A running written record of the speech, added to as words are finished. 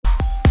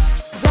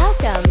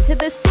Welcome to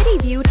the City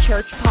View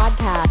Church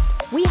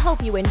podcast. We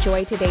hope you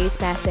enjoy today's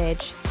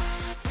message.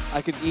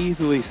 I could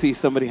easily see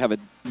somebody have a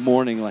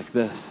morning like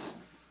this,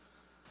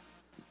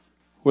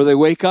 where they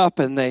wake up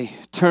and they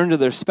turn to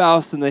their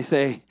spouse and they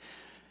say,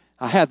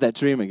 I had that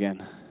dream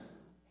again.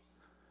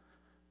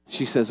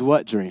 She says,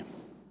 what dream?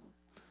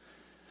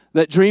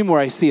 That dream where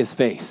I see his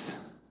face.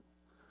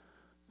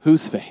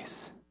 Whose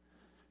face?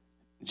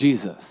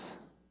 Jesus.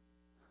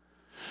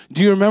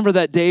 Do you remember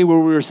that day where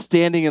we were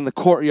standing in the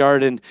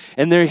courtyard and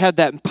there had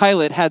that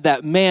Pilate had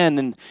that man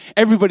and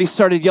everybody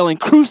started yelling,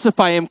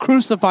 crucify him,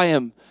 crucify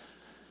him.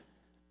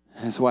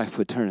 And his wife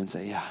would turn and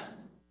say, yeah.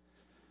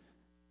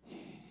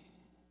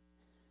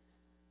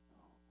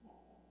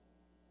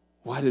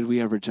 Why did we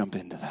ever jump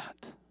into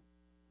that?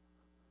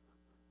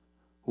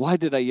 Why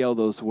did I yell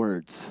those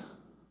words?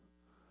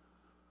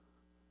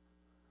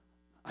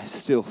 I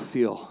still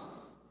feel.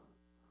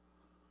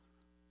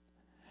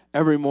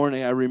 Every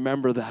morning I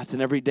remember that,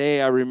 and every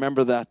day I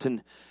remember that,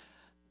 and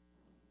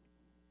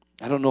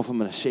I don't know if I'm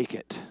going to shake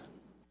it.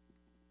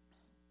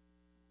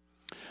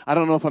 I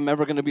don't know if I'm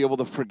ever going to be able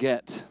to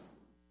forget.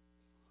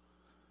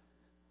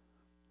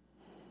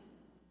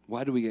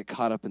 Why do we get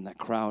caught up in that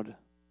crowd?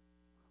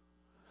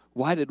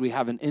 Why did we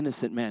have an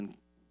innocent man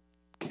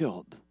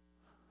killed?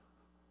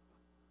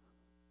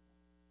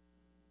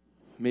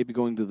 Maybe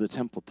going to the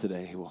temple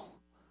today will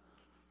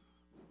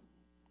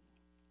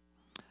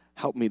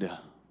help me to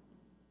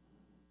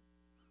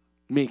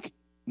make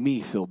me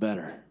feel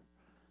better.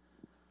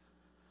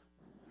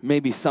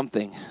 Maybe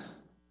something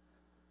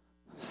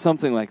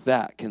like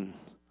that can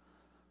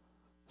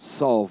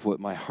solve what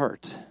my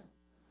heart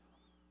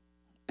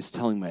is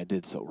telling me I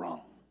did so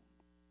wrong.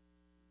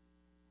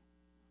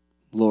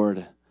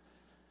 Lord,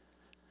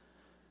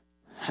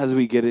 as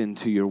we get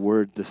into your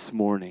word this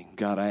morning,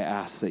 God, I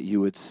ask that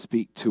you would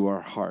speak to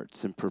our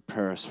hearts and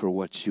prepare us for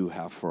what you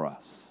have for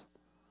us.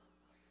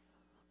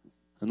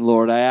 And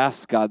Lord, I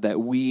ask, God,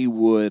 that we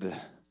would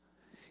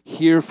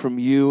hear from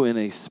you in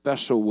a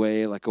special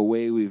way, like a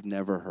way we've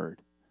never heard.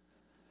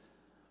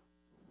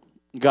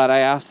 God, I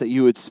ask that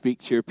you would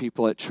speak to your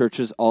people at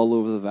churches all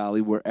over the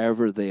valley,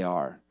 wherever they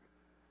are.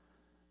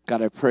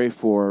 God, I pray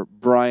for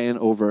Brian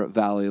over at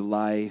Valley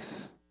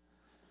Life.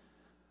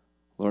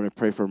 Lord, I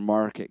pray for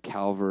Mark at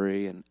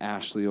Calvary and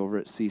Ashley over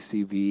at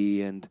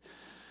CCV and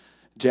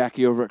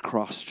Jackie over at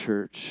Cross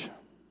Church.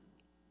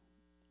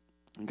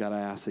 And God, I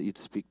ask that you'd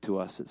speak to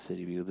us at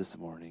City View this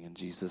morning. In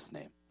Jesus'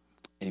 name,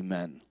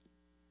 amen.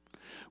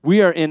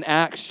 We are in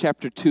Acts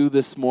chapter 2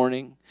 this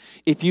morning.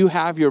 If you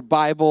have your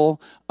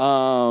Bible,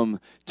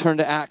 turn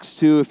to Acts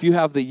 2. If you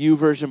have the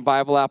YouVersion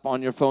Bible app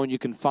on your phone, you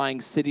can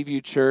find City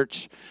View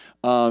Church.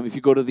 If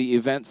you go to the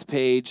events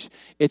page,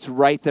 it's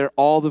right there.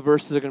 All the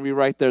verses are going to be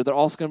right there. They're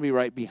also going to be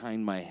right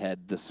behind my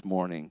head this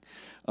morning.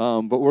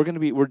 But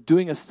we're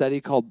doing a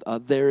study called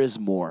There Is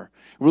More.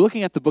 We're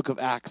looking at the book of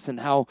Acts and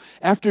how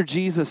after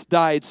Jesus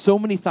died, so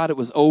many thought it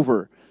was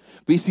over.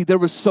 But you see, there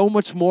was so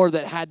much more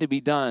that had to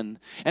be done.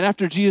 And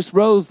after Jesus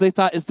rose, they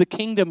thought, is the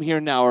kingdom here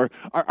now? Or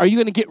are you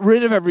going to get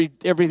rid of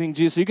everything,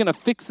 Jesus? Are you going to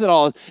fix it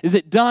all? Is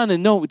it done?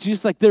 And no,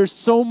 Jesus, like, there's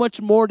so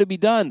much more to be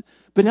done.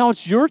 But now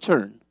it's your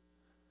turn.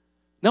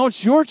 Now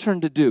it's your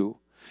turn to do.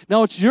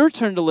 Now it's your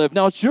turn to live.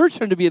 Now it's your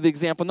turn to be the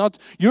example. Now it's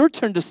your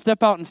turn to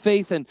step out in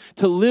faith and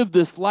to live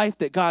this life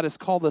that God has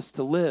called us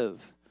to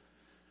live.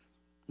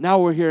 Now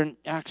we're here in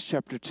Acts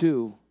chapter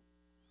 2.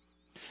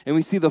 And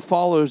we see the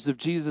followers of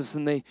Jesus,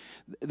 and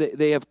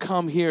they have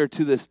come here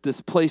to this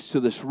place, to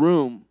this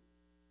room.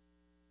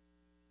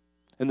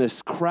 And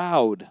this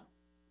crowd,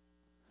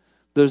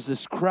 there's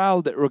this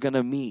crowd that we're going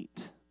to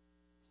meet.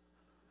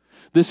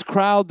 This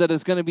crowd that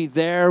is going to be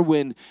there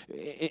when,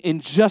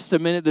 in just a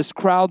minute, this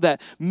crowd that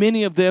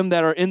many of them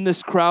that are in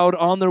this crowd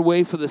on their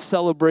way for the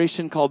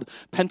celebration called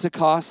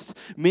Pentecost,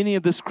 many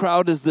of this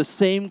crowd is the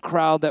same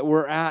crowd that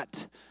we're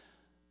at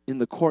in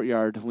the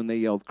courtyard when they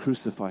yelled,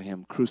 crucify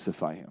him,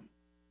 crucify him.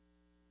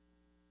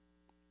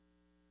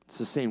 It's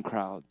the same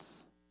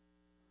crowds.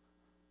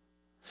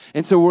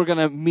 And so we're going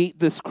to meet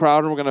this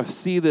crowd and we're going to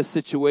see this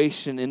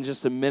situation in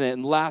just a minute.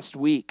 And last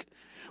week,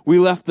 we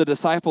left the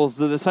disciples.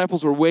 The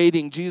disciples were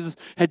waiting. Jesus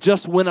had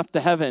just went up to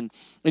heaven.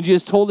 And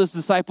Jesus told his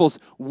disciples,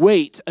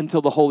 wait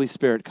until the Holy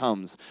Spirit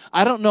comes.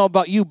 I don't know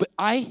about you, but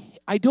I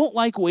don't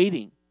like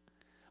waiting.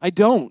 I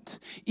don't.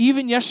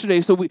 Even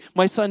yesterday,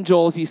 my son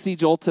Joel, if you see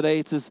Joel today,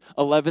 it's his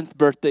 11th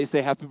birthday.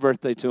 Say happy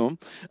birthday to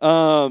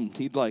him.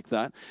 He'd like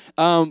that.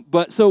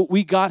 But so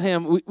we got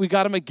him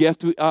a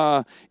gift.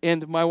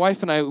 And my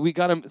wife and I, we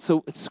got him,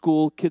 so at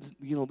school, kids,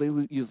 they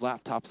use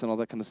laptops and all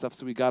that kind of stuff.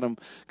 So we got him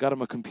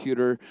a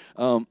computer.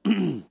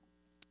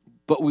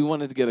 But we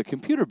wanted to get a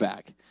computer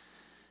bag.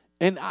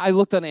 And I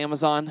looked on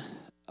Amazon,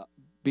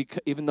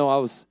 even though I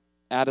was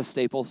at a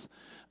Staples.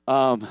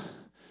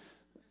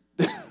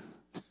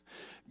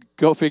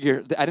 Go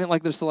figure. I didn't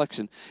like their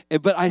selection.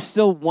 But I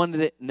still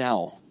wanted it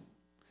now.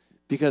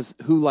 Because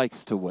who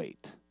likes to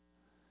wait?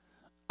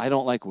 I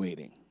don't like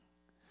waiting.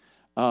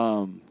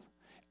 Even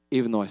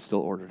though I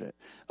still ordered it.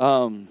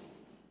 But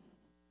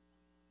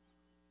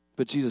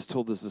Jesus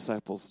told his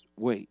disciples,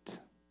 wait.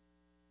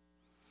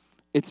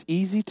 It's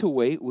easy to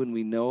wait when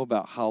we know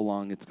about how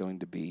long it's going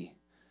to be,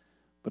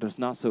 but it's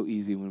not so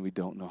easy when we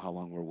don't know how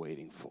long we're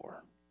waiting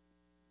for.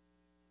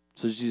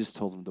 So Jesus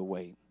told them to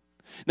wait.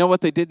 Now,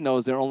 what they did know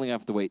is they're only going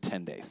to have to wait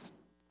 10 days.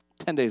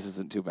 10 days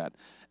isn't too bad.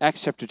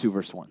 Acts chapter 2,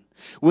 verse 1.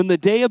 When the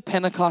day of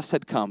Pentecost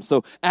had come,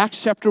 so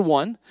Acts chapter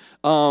 1,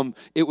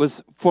 it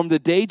was from the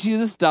day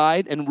Jesus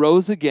died and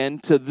rose again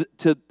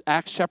to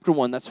Acts chapter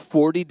 1, that's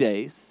 40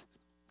 days.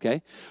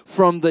 Okay,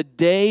 from the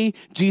day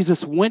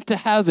Jesus went to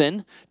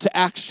heaven to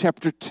Acts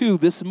chapter 2,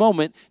 this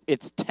moment,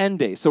 it's 10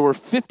 days. So we're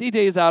 50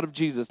 days out of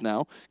Jesus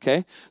now,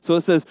 okay? So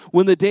it says,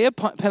 when the day of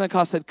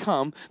Pentecost had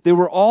come, they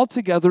were all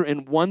together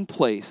in one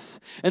place.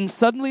 And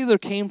suddenly there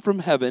came from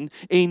heaven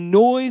a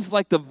noise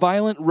like the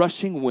violent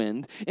rushing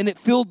wind, and it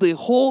filled the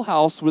whole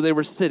house where they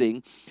were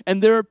sitting.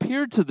 And there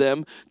appeared to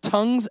them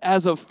tongues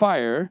as of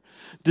fire,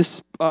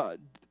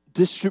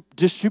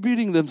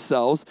 distributing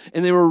themselves,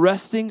 and they were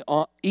resting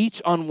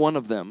each on one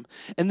of them.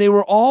 And they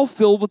were all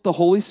filled with the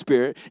Holy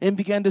Spirit and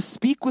began to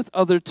speak with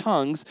other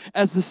tongues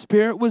as the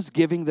Spirit was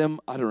giving them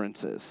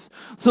utterances.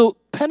 So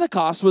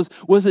Pentecost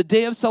was a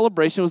day of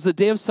celebration. It was a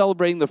day of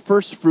celebrating the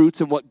first fruits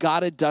and what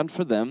God had done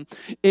for them.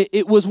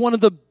 It was one of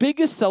the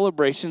biggest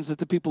celebrations that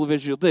the people of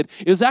Israel did.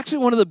 It was actually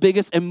one of the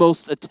biggest and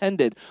most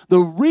attended. The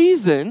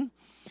reason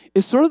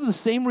is sort of the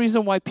same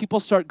reason why people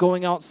start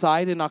going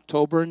outside in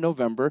October and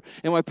November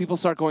and why people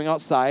start going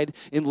outside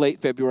in late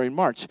February and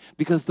March,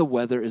 because the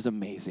weather is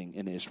amazing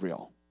in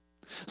Israel.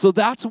 So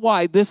that's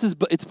why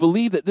it's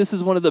believed that this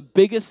is one of the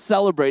biggest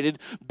celebrated,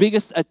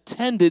 biggest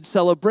attended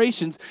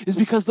celebrations, is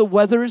because the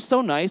weather is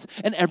so nice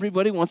and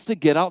everybody wants to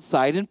get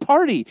outside and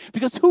party.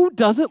 Because who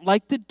doesn't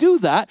like to do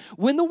that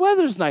when the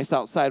weather's nice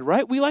outside,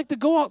 right? We like to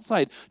go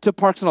outside to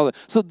parks and all that.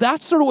 So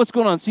that's sort of what's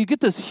going on. So you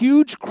get this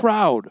huge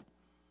crowd.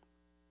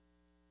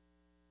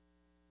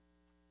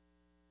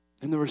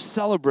 And they were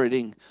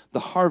celebrating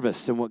the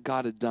harvest and what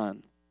God had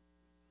done.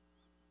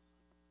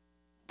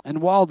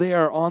 And while they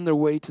are on their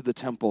way to the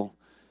temple,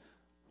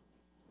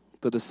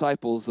 the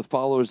disciples, the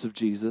followers of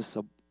Jesus,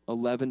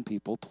 11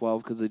 people,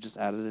 12 because they just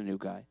added a new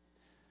guy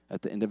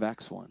at the end of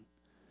Acts 1.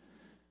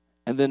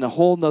 And then a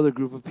whole nother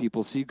group of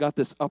people. So you've got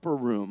this upper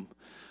room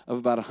of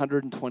about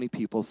 120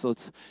 people. So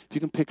it's, if you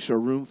can picture a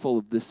room full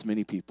of this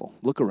many people,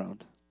 look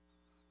around.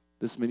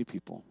 This many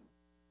people.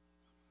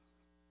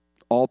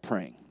 All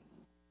praying.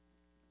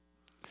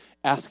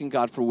 Asking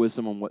God for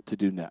wisdom on what to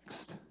do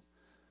next.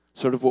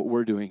 Sort of what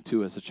we're doing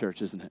too as a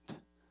church, isn't it?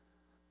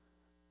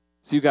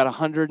 So you've got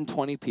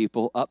 120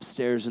 people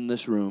upstairs in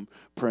this room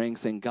praying,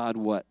 saying, God,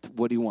 what?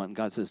 What do you want? And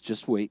God says,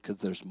 just wait, because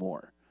there's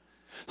more.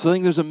 So I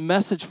think there's a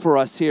message for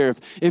us here.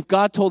 If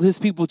God told his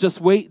people, just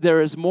wait,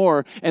 there is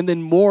more, and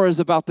then more is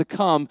about to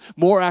come,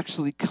 more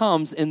actually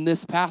comes in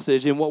this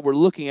passage and what we're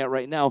looking at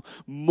right now.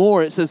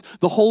 More, it says,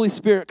 the Holy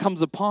Spirit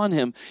comes upon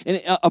him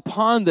and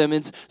upon them.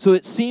 And so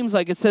it seems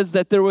like it says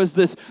that there was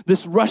this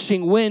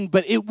rushing wind,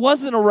 but it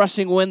wasn't a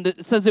rushing wind.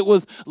 It says it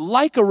was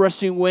like a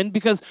rushing wind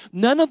because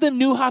none of them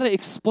knew how to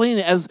explain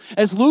it.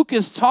 As Luke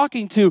is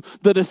talking to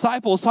the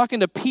disciples,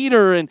 talking to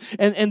Peter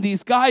and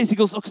these guys, he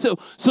goes, okay,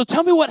 so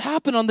tell me what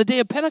happened on the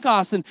day of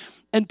Pentecost.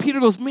 And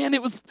Peter goes, man,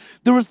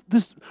 there was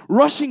this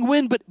rushing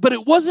wind, but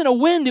it wasn't a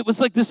wind. It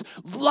was like this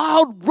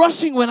loud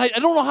rushing wind. I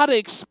don't know how to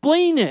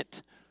explain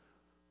it,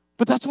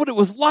 but that's what it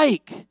was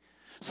like.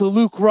 So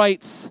Luke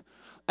writes,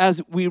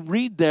 as we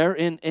read there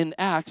in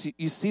Acts,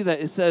 you see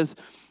that it says,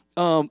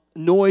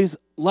 noise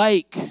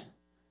like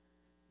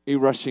a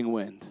rushing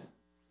wind.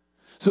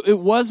 So it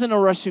wasn't a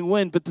rushing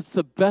wind, but that's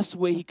the best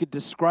way he could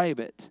describe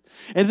it.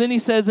 And then he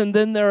says, and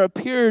then there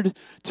appeared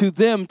to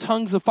them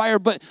tongues of fire,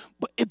 but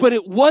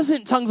it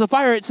wasn't tongues of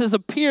fire. It says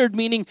appeared,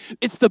 meaning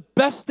it's the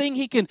best thing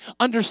he can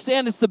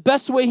understand. It's the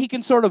best way he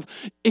can sort of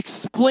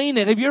explain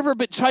it. Have you ever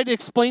tried to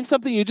explain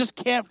something, you just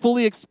can't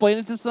fully explain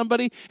it to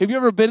somebody? Have you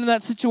ever been in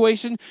that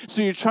situation?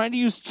 So you're trying to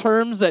use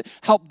terms that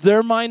help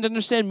their mind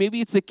understand.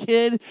 Maybe it's a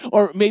kid,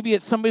 or maybe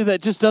it's somebody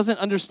that just doesn't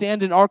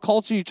understand in our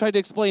culture. You try to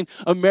explain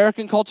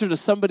American culture to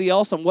somebody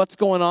else on what's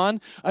going on.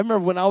 I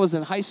remember when I was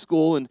in high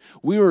school and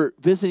we were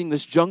visiting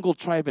this jungle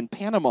tribe in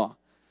Panama,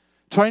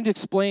 trying to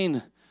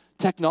explain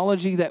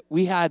technology that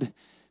we had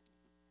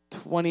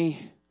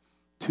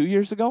 22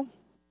 years ago.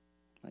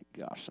 My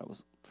gosh,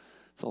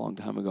 it's a long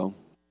time ago.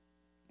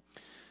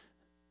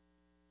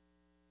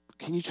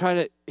 Can you try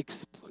to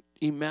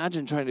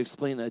imagine trying to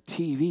explain a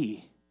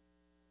TV?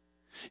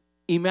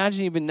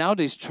 Imagine even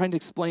nowadays trying to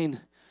explain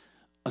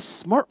a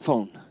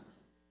smartphone.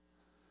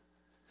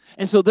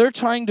 And so they're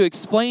trying to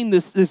explain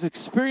this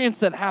experience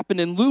that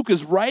happened, and Luke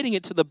is writing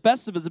it to the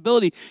best of his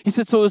ability. He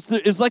said, so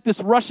it was like this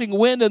rushing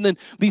wind, and then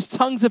these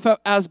tongues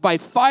as by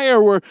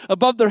fire were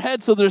above their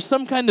heads. So there's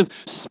some kind of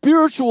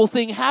spiritual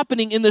thing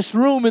happening in this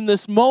room, in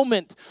this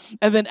moment.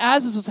 And then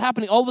as this was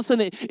happening, all of a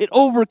sudden it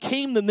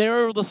overcame them. They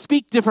were able to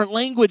speak different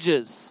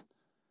languages.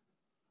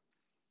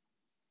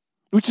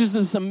 which is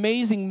this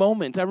amazing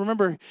moment. I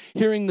remember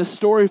hearing the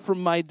story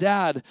from my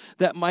dad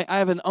that I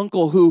have an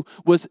uncle who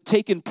was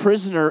taken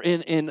prisoner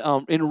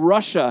in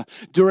Russia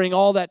during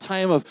all that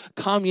time of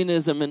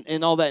communism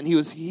and all that, and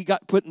he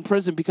got put in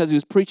prison because he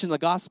was preaching the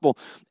gospel,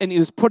 and he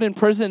was put in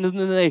prison, and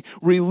then they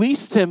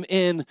released him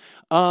in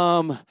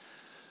not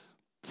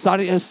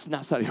Saudi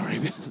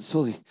Arabia,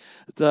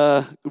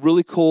 the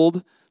really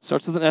cold,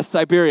 starts with an S,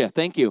 Siberia.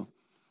 Thank you.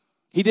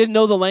 He didn't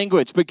know the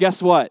language, but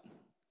guess what?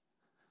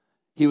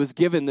 He was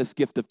given this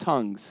gift of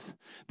tongues,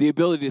 the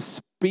ability to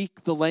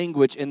speak the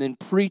language and then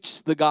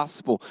preach the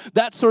gospel.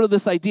 That's sort of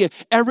this idea.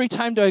 Every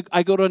time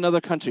I go to another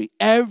country,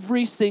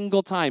 every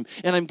single time,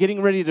 and I'm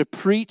getting ready to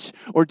preach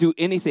or do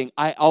anything,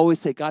 I always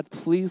say, God,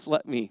 please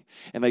let me.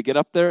 And I get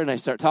up there and I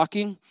start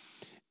talking,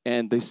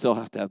 and they still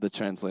have to have the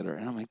translator.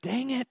 And I'm like,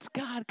 dang it,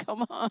 God,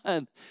 come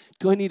on.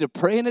 Do I need to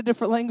pray in a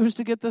different language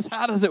to get this?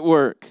 How does it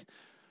work?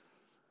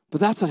 But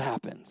that's what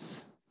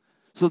happens.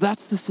 So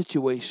that's the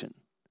situation.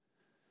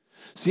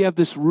 So you have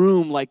this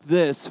room like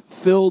this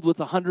filled with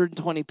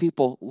 120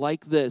 people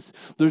like this.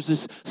 There's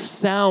this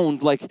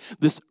sound like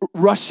this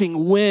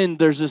rushing wind.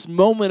 There's this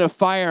moment of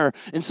fire.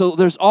 And so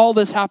there's all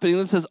this happening.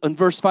 It says in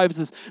verse 5, it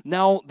says,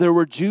 now there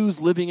were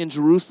Jews living in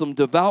Jerusalem,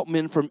 devout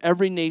men from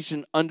every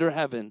nation under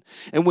heaven.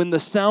 And when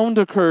the sound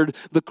occurred,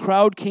 the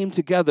crowd came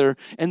together,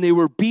 and they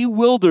were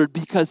bewildered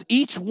because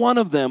each one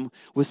of them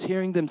was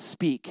hearing them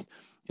speak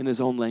in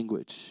his own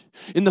language.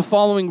 In the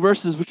following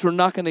verses, which we're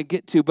not going to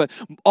get to, but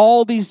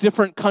all these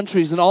different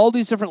countries and all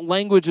these different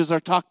languages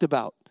are talked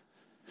about.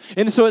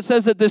 And so it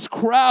says that this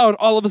crowd,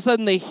 all of a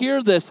sudden they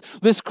hear this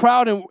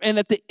crowd, and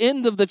at the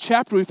end of the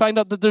chapter, we find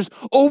out that there's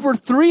over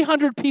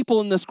 300 people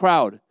in this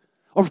crowd.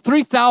 Or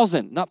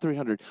 3,000, not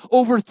 300.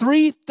 Over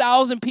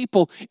 3,000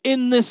 people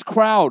in this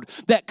crowd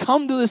that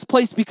come to this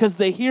place because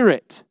they hear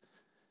it.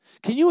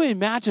 Can you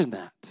imagine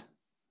that?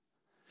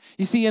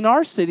 You see, in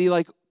our city,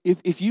 like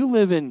if you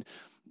live in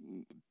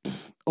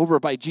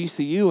over by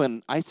GCU,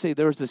 and I'd say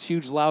there was this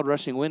huge, loud,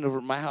 rushing wind over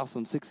at my house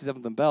on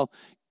 67th and Bell,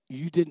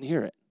 you didn't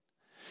hear it.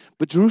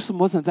 But Jerusalem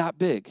wasn't that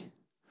big.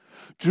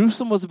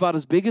 Jerusalem was about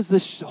as big as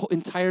this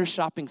entire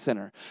shopping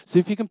center. So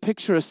if you can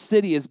picture a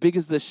city as big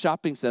as this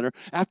shopping center,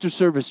 after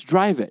service,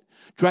 drive it.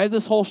 Drive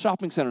this whole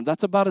shopping center.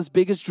 That's about as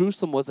big as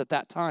Jerusalem was at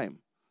that time.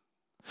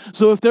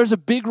 So if there's a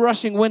big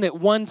rushing wind at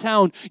one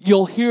town,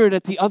 you'll hear it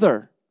at the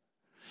other.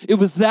 It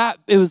was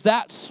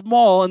that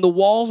small, and the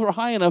walls were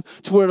high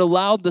enough to where it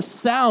allowed the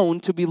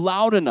sound to be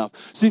loud enough.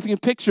 So if you can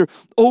picture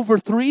over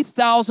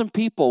 3,000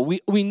 people,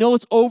 we know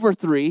it's over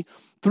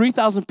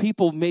 3,000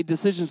 people made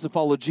decisions to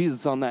follow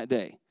Jesus on that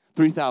day.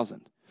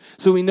 3,000.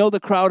 So we know the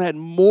crowd had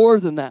more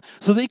than that.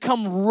 So they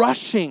come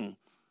rushing.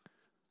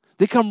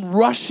 They come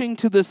rushing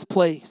to this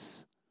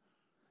place.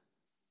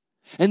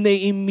 And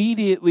they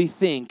immediately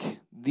think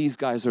these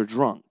guys are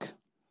drunk.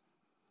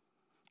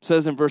 It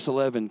says in verse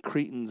 11,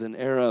 Cretans and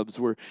Arabs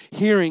were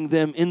hearing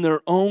them in their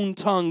own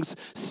tongues,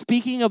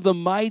 speaking of the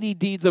mighty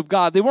deeds of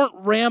God. They weren't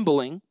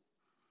rambling.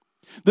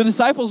 The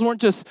disciples weren't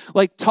just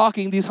like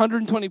talking. These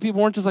 120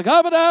 people weren't just like,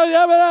 like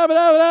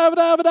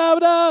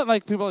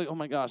people are like, oh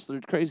my gosh, they're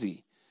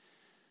crazy.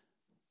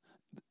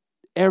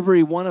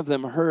 Every one of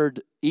them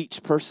heard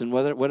each person,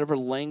 whatever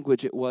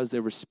language it was they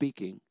were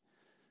speaking.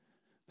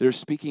 They're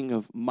speaking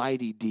of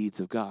mighty deeds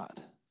of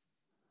God.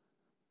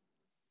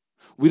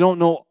 We don't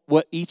know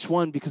what each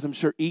one, because I'm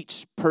sure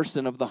each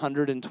person of the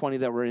 120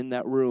 that were in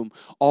that room,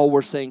 all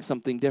were saying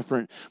something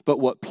different. But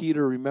what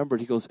Peter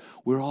remembered, he goes,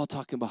 we're all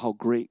talking about how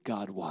great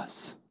God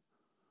was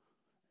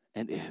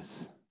and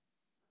is.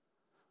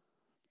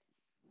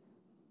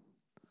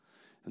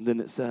 And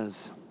then it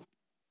says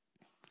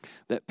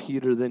that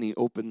Peter, then he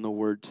opened the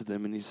word to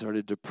them and he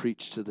started to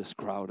preach to this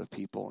crowd of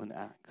people in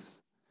Acts.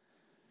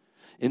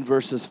 In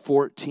verses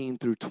 14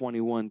 through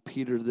 21,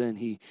 Peter then,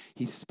 he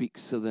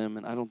speaks to them,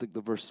 and I don't think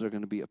the verses are going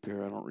to be up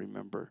here, I don't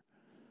remember.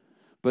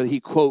 But he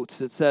quotes,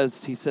 he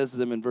says to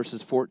them in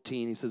verses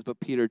 14, he says, but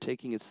Peter,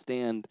 taking his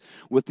stand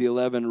with the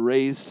 11,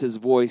 raised his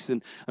voice,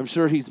 and I'm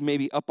sure he's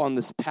maybe up on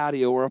this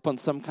patio or up on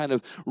some kind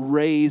of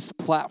raised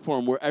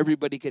platform where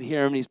everybody could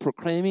hear him, and he's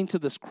proclaiming to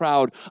this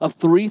crowd of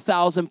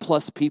 3,000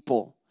 plus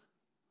people.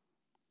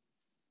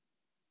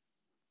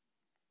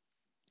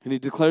 And he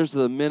declares to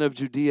the men of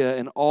Judea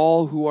and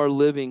all who are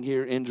living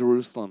here in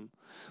Jerusalem,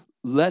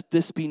 let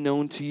this be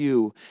known to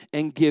you,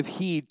 and give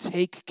heed,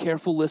 take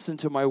careful listen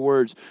to my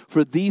words.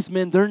 For these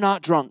men, they're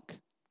not drunk.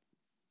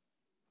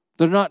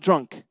 They're not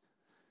drunk.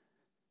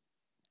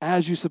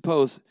 As you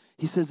suppose.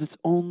 He says it's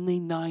only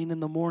 9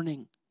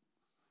 a.m.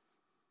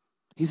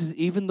 He says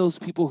even those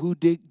people who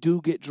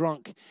do get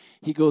drunk,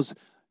 he goes,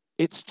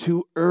 it's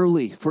too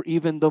early for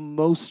even the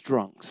most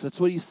drunks.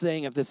 That's what he's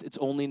saying of this. It's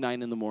only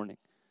 9 a.m.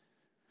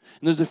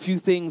 And there's a few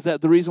things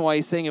that the reason why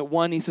he's saying it.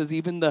 One, he says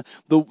even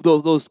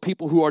those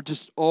people who are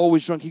just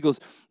always drunk, he goes,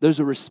 there's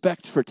a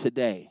respect for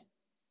today.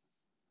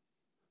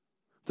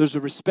 There's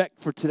a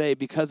respect for today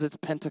because it's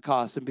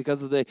Pentecost and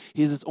because of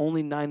it's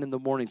only 9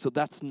 a.m. So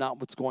that's not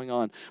what's going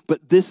on.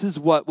 But this is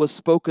what was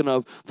spoken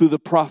of through the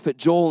prophet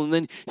Joel. And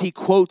then he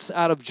quotes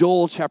out of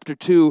Joel chapter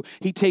 2.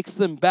 He takes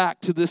them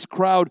back to this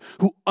crowd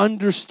who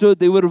understood.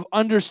 They would have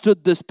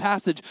understood this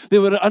passage. They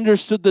would have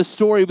understood this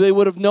story. They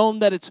would have known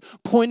that it's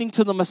pointing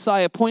to the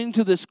Messiah, pointing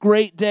to this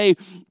great day.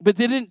 But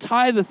they didn't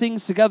tie the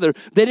things together.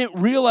 They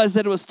didn't realize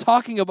that it was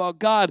talking about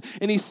God.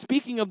 And he's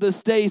speaking of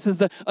this day. He says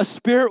that a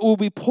spirit will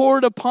be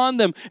poured upon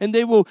them. And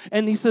they will,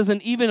 and he says,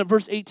 and even in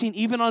verse 18,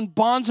 even on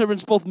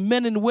bondservants, both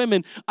men and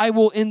women, I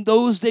will in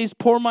those days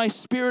pour my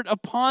spirit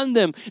upon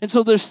them. And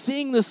so they're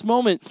seeing this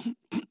moment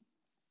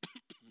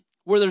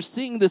where they're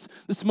seeing this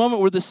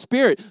moment where the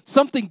Spirit,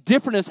 something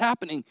different is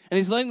happening. And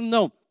he's letting them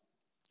know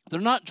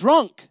they're not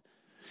drunk.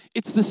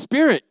 It's the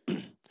Spirit.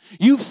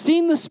 You've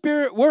seen the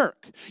Spirit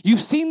work.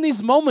 You've seen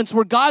these moments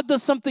where God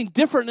does something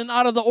different and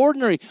out of the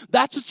ordinary.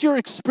 That's what you're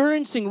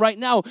experiencing right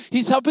now.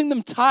 He's helping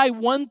them tie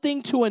one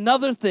thing to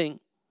another thing.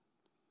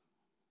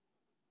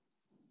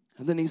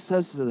 And then he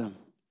says to them,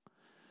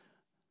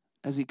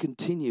 as he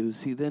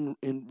continues, he then,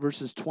 in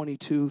verses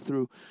 22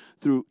 through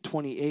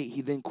 28,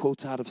 he then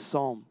quotes out of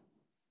Psalm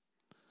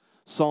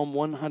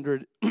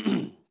 100.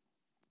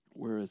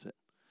 Where is it?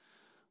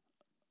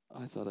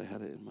 I thought I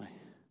had it in my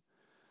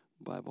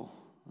Bible.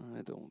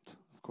 I don't.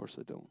 Of course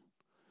I don't.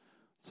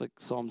 It's like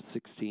Psalm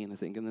 16, I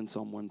think, and then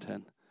Psalm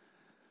 110.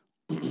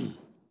 And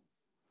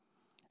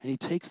he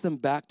takes them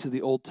back to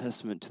the Old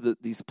Testament, to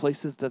these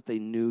places that they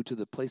knew, to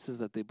the places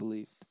that they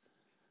believed.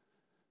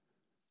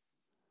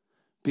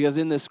 Because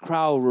in this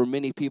crowd were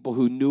many people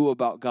who knew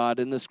about God.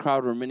 In this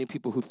crowd were many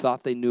people who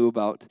thought they knew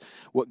about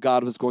what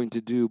God was going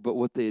to do. But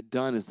what they had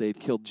done is they had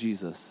killed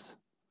Jesus.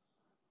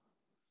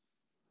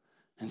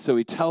 And so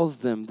he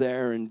tells them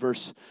there in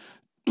verse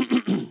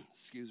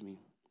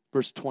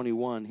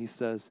 21, he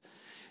says,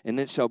 and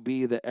it shall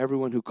be that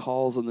everyone who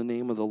calls on the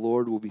name of the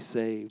Lord will be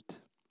saved.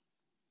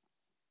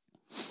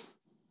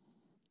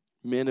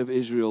 Men of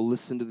Israel,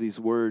 listen to these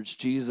words.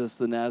 Jesus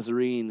the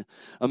Nazarene,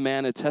 a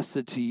man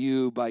attested to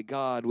you by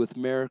God with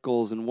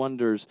miracles and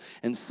wonders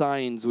and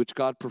signs which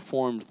God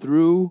performed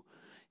through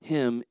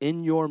him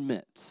in your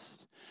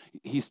midst.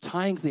 He's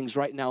tying things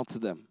right now to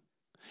them.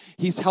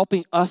 He's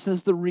helping us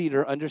as the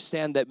reader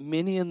understand that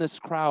many in this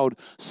crowd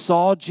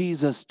saw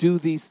Jesus do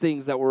these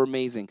things that were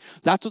amazing.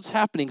 That's what's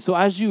happening. So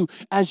as you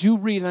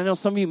read, and I know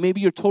some of you, maybe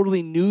you're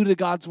totally new to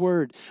God's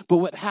word, but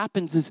what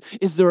happens is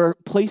there are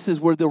places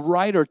where the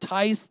writer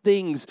ties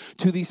things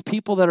to these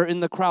people that are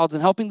in the crowds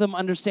and helping them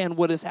understand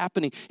what is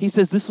happening. He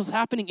says, this was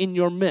happening in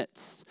your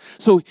midst.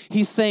 So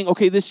he's saying,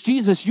 okay, this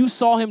Jesus, you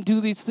saw him do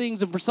these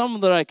things, and for some of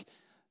them, they're like,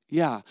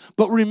 yeah,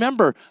 but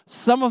remember,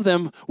 some of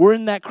them were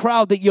in that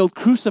crowd that yelled,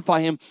 crucify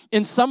him,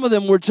 and some of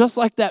them were just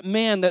like that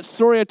man, that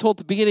story I told at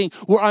the beginning,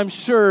 where I'm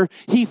sure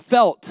he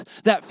felt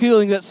that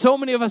feeling that so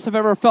many of us have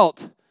ever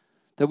felt,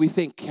 that we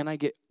think, can I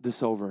get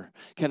this over?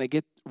 Can I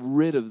get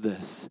rid of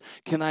this?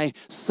 Can I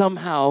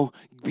somehow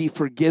be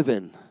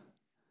forgiven?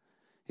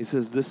 He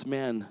says, this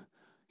man,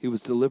 he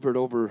was delivered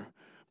over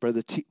by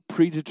the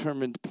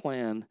predetermined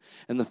plan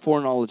and the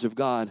foreknowledge of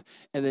God.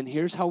 And then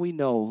here's how we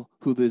know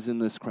who is in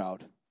this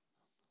crowd.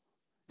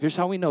 Here's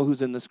how we know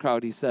who's in this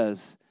crowd. He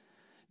says,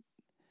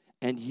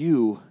 and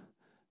you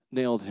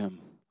nailed him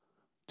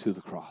to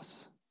the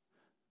cross.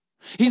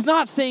 He's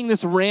not saying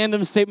this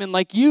random statement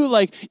like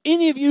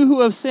any of you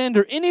who have sinned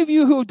or any of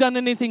you who have done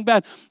anything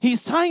bad.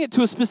 He's tying it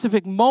to a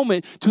specific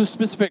moment, to a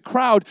specific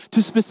crowd,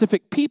 to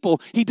specific people.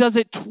 He does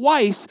it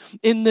twice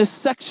in this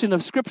section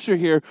of scripture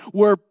here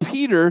where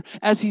Peter,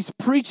 as he's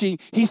preaching,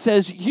 he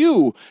says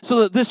you,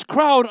 so that this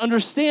crowd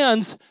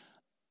understands,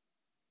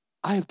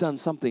 I have done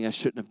something I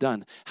shouldn't have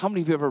done. How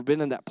many of you have ever been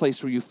in that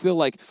place where you feel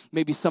like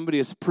maybe somebody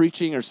is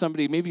preaching or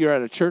maybe you're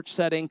at a church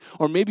setting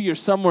or maybe you're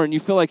somewhere and you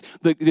feel like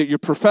your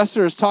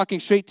professor is talking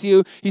straight to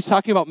you. He's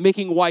talking about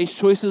making wise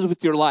choices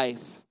with your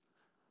life.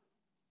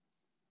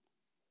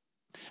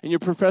 And your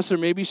professor,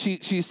 maybe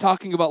she's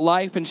talking about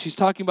life and she's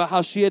talking about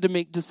how she had to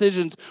make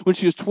decisions when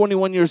she was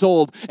 21 years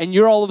old. And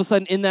you're all of a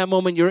sudden in that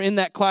moment, you're in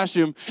that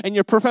classroom and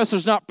your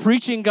professor's not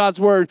preaching God's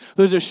word.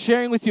 They're just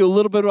sharing with you a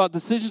little bit about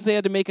decisions they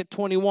had to make at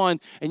 21.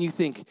 And you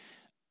think,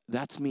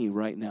 that's me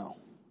right now.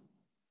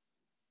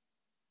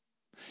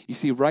 You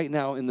see, right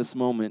now in this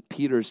moment,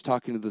 Peter is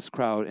talking to this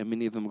crowd and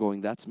many of them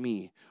going, that's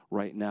me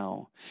right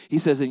now. He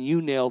says, and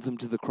you nailed him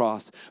to the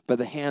cross by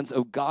the hands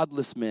of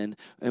godless men.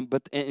 And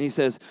he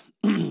says,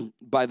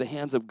 by the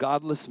hands of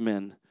godless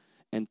men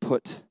and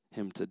put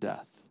him to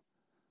death.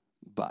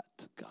 But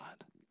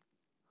God.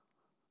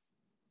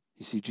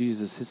 You see,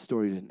 Jesus, his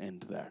story didn't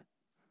end there.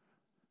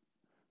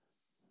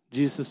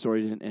 Jesus'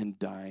 story didn't end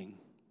dying.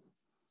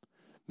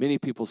 Many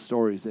people's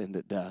stories end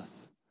at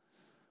death.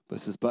 But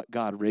it says, but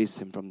God raised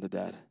him from the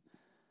dead.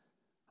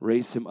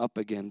 Raised him up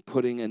again,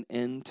 putting an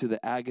end to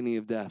the agony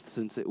of death,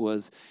 since it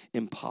was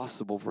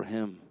impossible for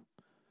him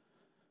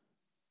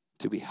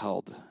to be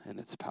held in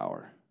its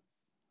power.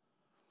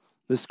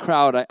 this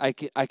crowd,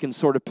 I can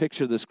sort of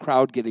picture this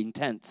crowd getting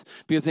tense.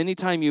 Because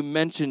anytime you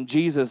mention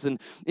Jesus, and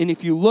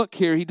if you look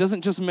here, he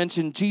doesn't just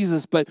mention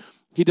Jesus, but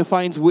he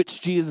defines which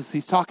Jesus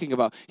he's talking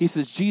about. He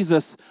says,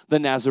 Jesus the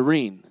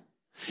Nazarene.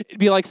 It'd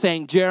be like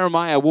saying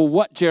Jeremiah. Well,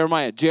 what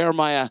Jeremiah?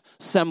 Jeremiah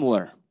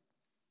Semler.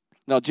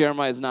 Now,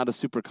 Jeremiah is not a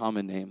super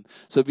common name.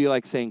 So it'd be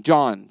like saying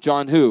John.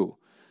 John who?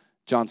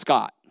 John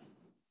Scott.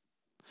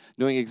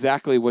 Knowing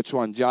exactly which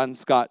one. John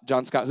Scott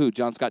who?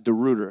 John Scott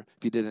DeRuiter.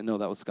 If you didn't know,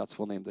 that was Scott's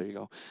full name. There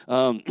you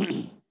go.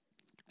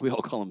 We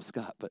all call him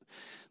Scott, but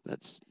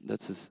that's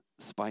his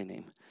spy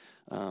name.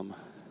 And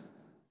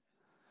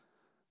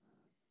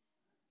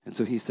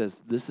so he says,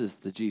 this is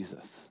the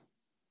Jesus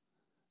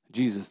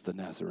the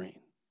Nazarene.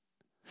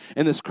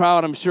 And this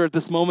crowd, I'm sure at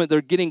this moment, they're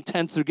getting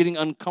tense, they're getting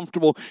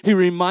uncomfortable. He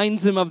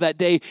reminds them of that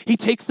day. He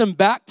takes them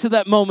back to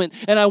that moment.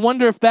 And I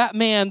wonder if that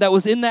man that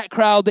was in that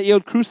crowd that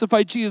had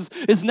crucified Jesus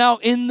is now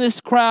in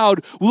this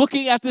crowd,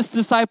 looking at this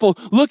disciple,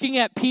 looking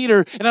at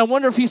Peter. And I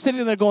wonder if he's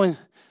sitting there going,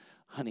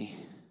 honey,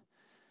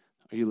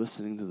 are you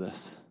listening to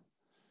this?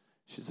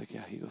 She's like,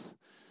 yeah. He goes,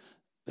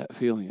 that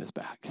feeling is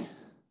back.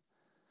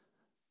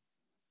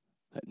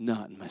 That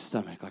knot in my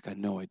stomach, like I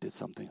know I did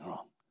something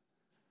wrong.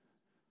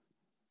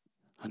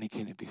 Honey,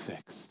 can it be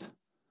fixed?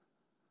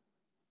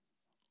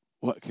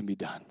 What can be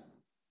done?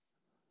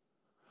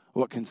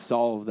 What can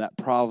solve that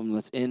problem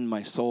that's in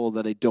my soul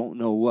that I don't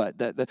know what?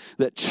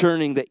 That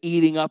churning, that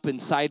eating up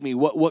inside me,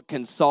 what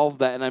can solve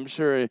that? And I'm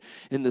sure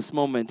in this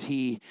moment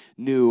I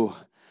knew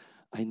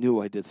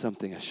I did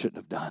something I shouldn't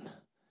have done.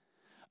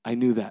 I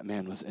knew that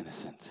man was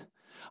innocent.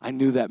 I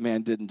knew that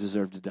man didn't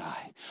deserve to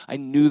die. I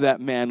knew that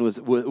man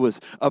was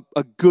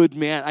a good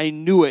man. I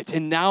knew it.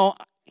 And now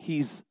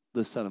he's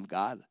the Son of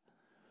God.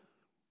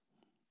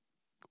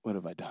 What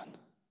have I done?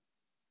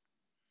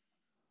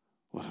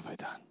 What have I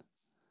done?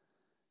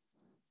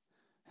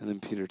 And then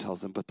Peter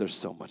tells them, but there's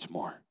so much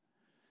more.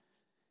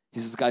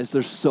 He says, guys,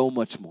 there's so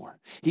much more.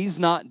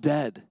 He's not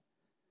dead.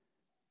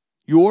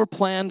 Your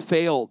plan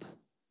failed.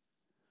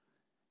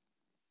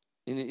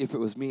 And if it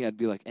was me, I'd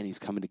be like, and he's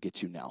coming to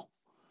get you now.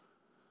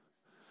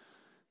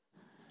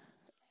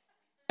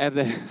 And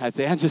then I'd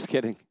say, I'm just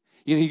kidding.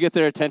 You get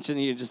their attention,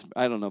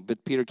 I don't know,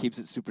 but Peter keeps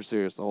it super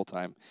serious the whole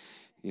time.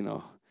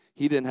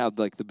 He didn't have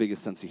the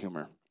biggest sense of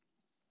humor.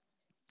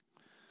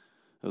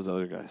 Those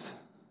other guys.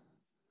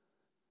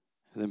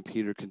 And then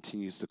Peter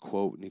continues to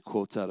quote, and he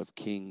quotes out of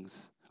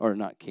Kings, or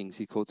not Kings,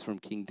 he quotes from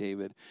King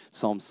David,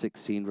 Psalm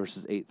 16,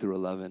 verses 8 through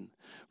 11,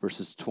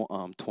 verses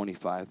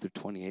 25 through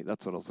 28.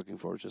 That's what I was looking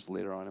for, just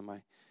later on in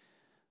my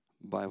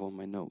Bible, in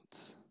my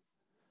notes.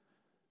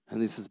 And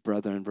this is,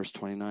 brethren, verse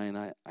 29,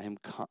 I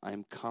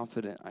am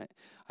confident,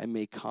 I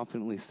may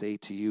confidently say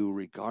to you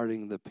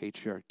regarding the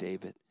patriarch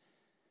David.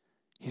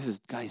 He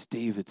says, guys,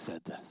 David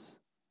said this.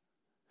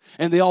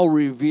 And they all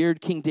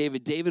revered King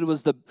David. David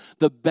was the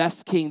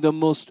best king, the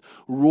most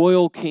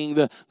royal king,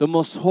 the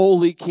most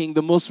holy king,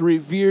 the most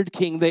revered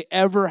king they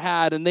ever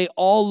had. And they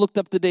all looked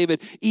up to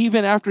David,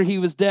 even after he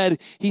was dead.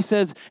 He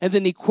says, and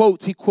then he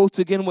quotes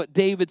again what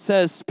David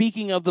says,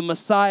 speaking of the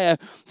Messiah,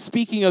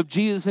 speaking of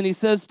Jesus. And he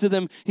says to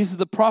them, he says,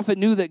 the prophet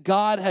knew that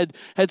God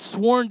had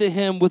sworn to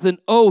him with an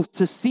oath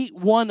to seat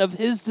one of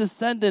his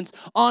descendants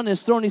on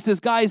his throne. He says,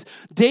 guys,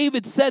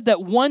 David said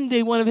that one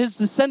day one of his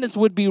descendants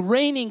would be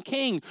reigning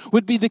king,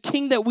 would be the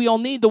king that we all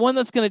need, the one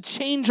that's going to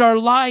change our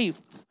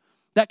life.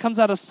 That comes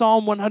out of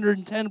Psalm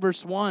 110,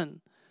 verse 1.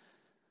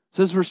 It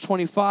says, verse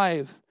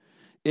 25,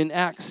 in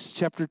Acts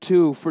chapter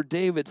 2, for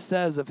David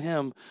says of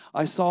him,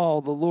 I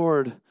saw the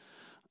Lord,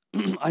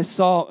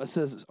 it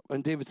says,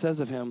 and David says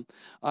of him,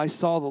 I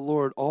saw the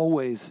Lord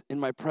always in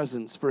my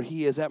presence, for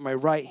he is at my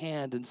right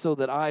hand, and so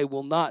that I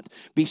will not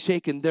be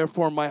shaken.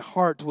 Therefore my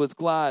heart was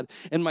glad,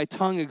 and my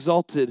tongue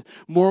exalted.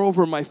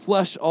 Moreover, my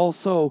flesh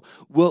also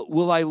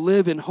will I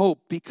live in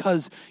hope,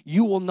 because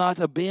you will not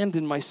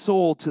abandon my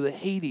soul to the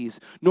Hades,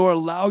 nor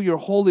allow your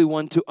Holy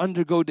One to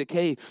undergo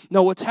decay.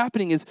 Now what's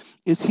happening is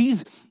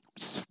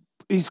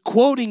he's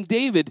quoting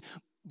David,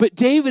 but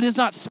David is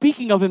not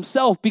speaking of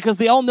himself, because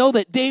they all know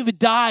that David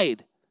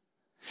died.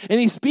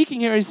 And he's speaking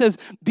here, he says,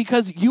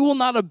 because you will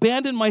not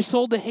abandon my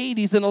soul to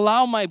Hades and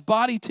allow my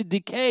body to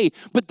decay.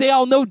 But they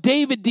all know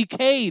David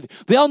decayed.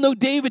 They all know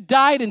David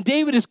died, and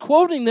David is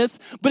quoting this,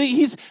 but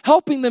he's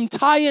helping them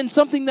tie in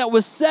something that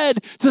was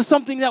said to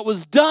something that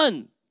was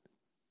done.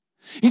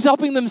 He's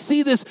helping them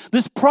see this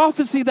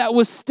prophecy that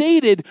was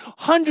stated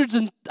hundreds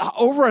and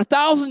over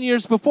 1,000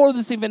 years before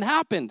this even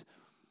happened.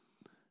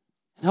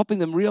 And helping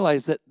them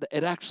realize that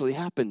it actually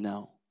happened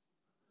now.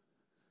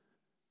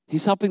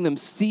 He's helping them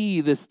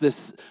see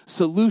this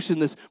solution,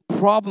 this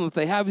problem that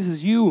they have. He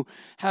says, you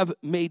have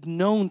made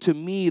known to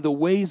me the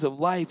ways of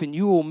life, and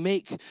you will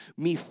make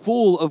me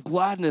full of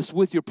gladness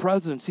with your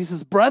presence. He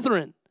says,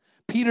 brethren,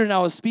 Peter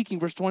now is speaking,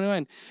 verse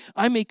 29,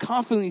 I may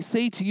confidently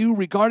say to you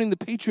regarding the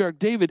patriarch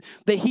David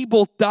that he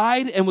both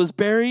died and was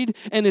buried,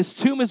 and his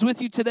tomb is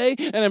with you today.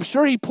 And I'm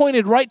sure he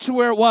pointed right to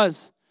where it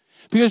was,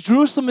 because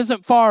Jerusalem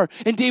isn't far,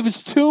 and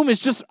David's tomb is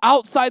just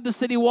outside the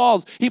city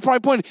walls. He probably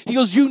pointed. He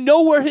goes, you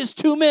know where his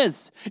tomb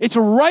is. It's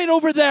right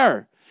over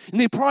there. And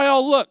they probably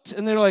all looked,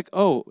 and they're like,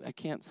 oh, I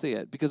can't see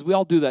it. Because we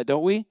all do that,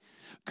 don't we?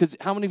 Because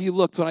how many of you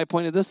looked when I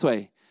pointed this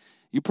way?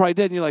 You probably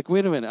did, and you're like,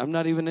 wait a minute, I'm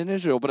not even in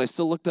Israel, but I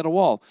still looked at a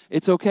wall.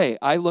 It's okay,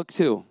 I look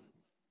too.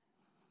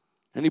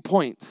 And he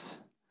points.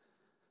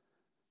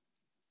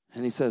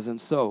 And he says, and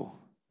so,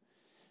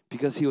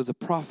 because he was a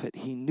prophet,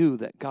 he knew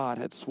that God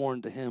had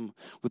sworn to him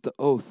with the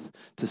oath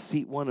to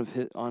seat one of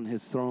his on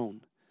his throne.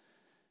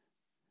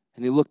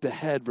 And he looked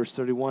ahead, verse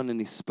 31,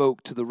 and he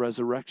spoke to the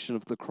resurrection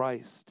of the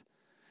Christ,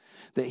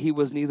 that he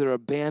was neither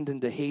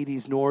abandoned to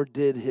Hades, nor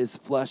did his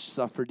flesh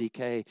suffer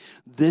decay.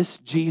 This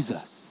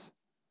Jesus,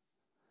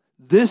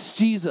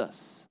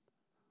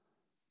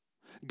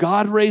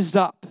 God raised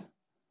up,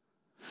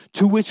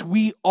 to which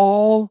we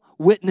all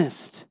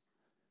witnessed.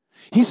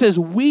 He says,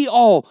 we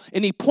all,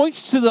 and he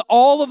points to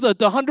all of the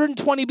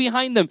 120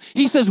 behind them.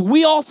 He says,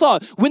 we all saw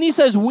it. When he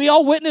says, we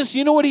all witnessed,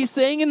 you know what he's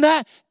saying in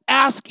that?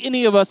 Ask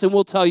any of us and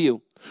we'll tell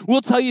you.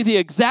 We'll tell you the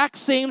exact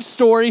same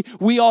story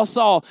we all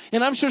saw.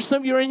 And I'm sure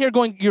some of you are in here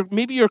going,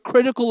 maybe you're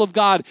critical of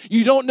God.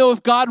 You don't know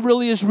if God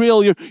really is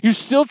real. You're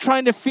still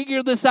trying to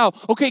figure this out.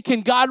 Okay,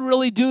 can God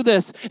really do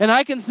this? And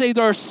I can say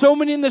there are so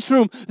many in this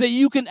room that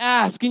you can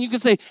ask. And you can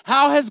say,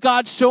 how has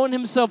God shown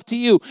himself to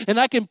you? And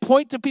I can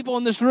point to people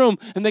in this room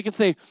and they can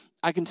say,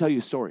 I can tell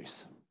you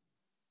stories.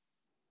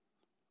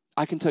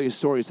 I can tell you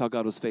stories how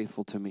God was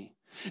faithful to me.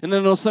 And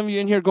then I know some of you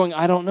in here going,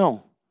 I don't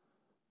know.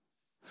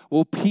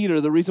 Well,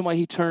 Peter, the reason why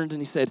he turned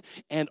and he said,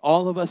 and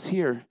all of us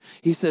here,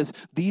 he says,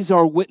 these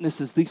are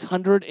witnesses, these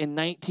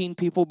 119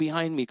 people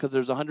behind me, because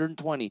there's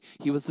 120.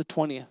 He was the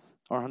 20th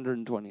or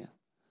 120th.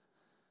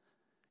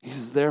 He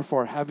says,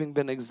 therefore, having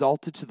been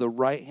exalted to the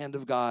right hand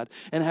of God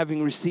and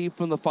having received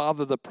from the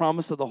Father the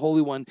promise of the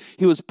Holy One,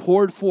 he was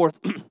poured forth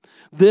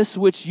this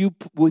which you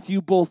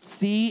both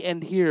see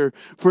and hear.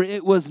 For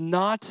it was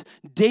not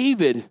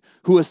David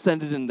who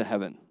ascended into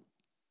heaven,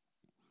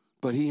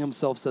 but he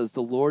himself says,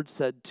 the Lord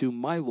said to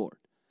my Lord.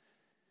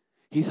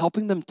 He's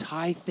helping them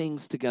tie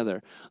things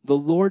together. The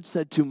Lord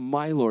said to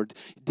my Lord.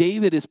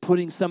 David is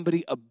putting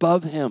somebody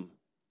above him.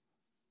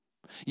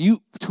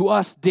 To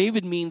us,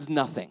 David means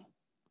nothing.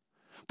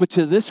 But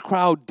to this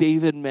crowd,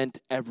 David meant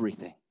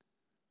everything.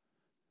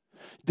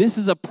 This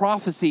is a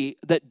prophecy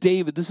that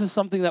this is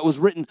something that was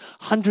written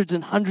hundreds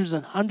and hundreds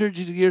and hundreds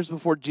of years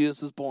before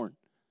Jesus was born.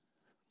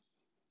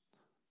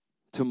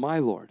 To my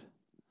Lord,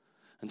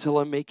 until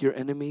I make your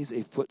enemies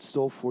a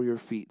footstool for your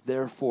feet.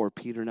 Therefore,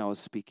 Peter now is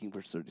speaking,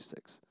 verse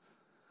 36.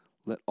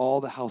 Let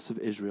all the house of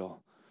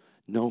Israel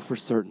know for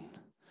certain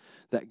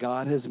that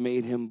God has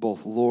made him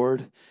both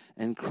Lord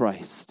and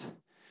Christ.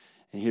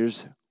 And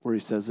here's where he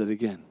says it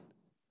again.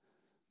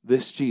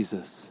 This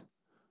Jesus,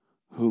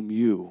 whom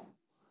you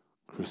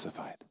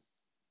crucified.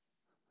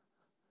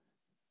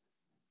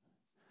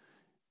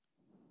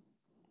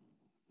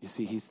 You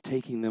see, he's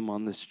taking them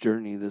on this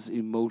journey, this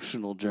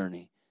emotional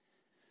journey.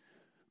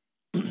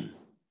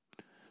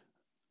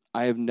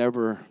 I have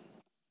never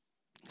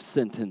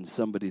sentenced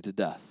somebody to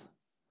death.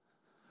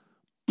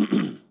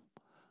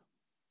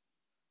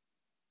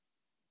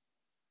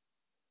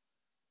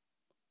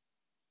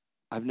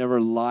 I've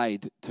never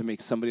lied to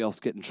make somebody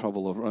else get in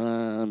trouble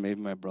over, maybe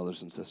my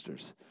brothers and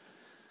sisters.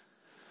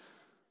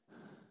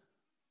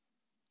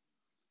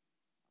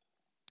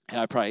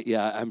 I'm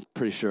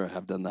pretty sure I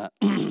have done that.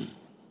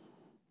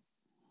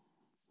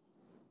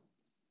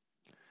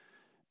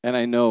 And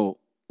I know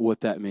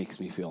what that makes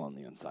me feel on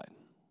the inside.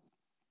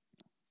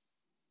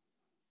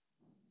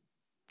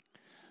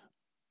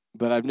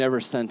 But I've never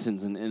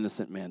sentenced an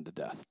innocent man to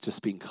death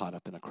just being caught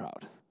up in a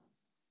crowd.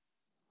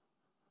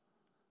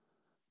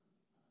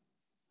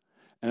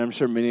 And I'm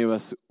sure many of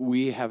us,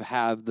 we have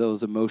had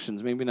those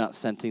emotions, maybe not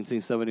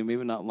sentencing somebody,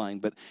 maybe not lying,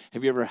 but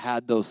have you ever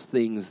had those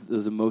things,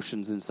 those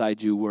emotions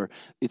inside you where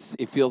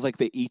it feels like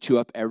they eat you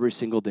up every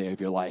single day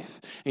of your life?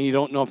 And you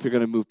don't know if you're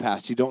going to move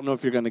past. You don't know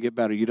if you're going to get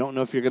better. You don't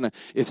know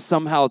if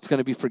somehow it's going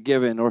to be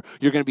forgiven or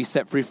you're going to be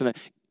set free from that.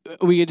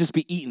 We can just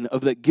be eaten of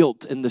the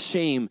guilt and the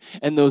shame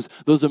and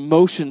those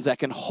emotions that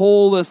can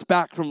hold us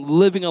back from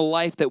living a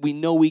life that we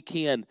know we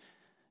can.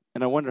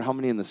 And I wonder how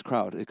many in this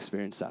crowd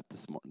experienced that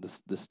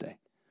this day.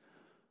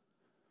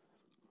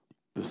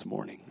 This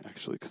morning,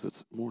 actually, because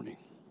it's morning.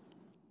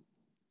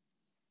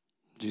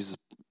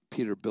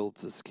 Peter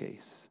builds this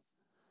case.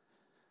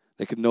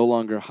 They could no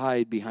longer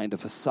hide behind a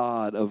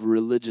facade of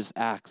religious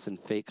acts and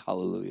fake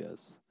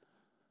hallelujahs.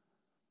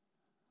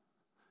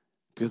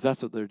 Because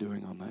that's what they're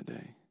doing on that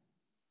day.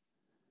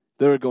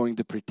 They're going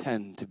to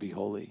pretend to be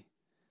holy.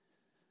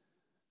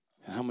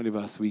 And how many of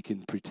us, we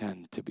can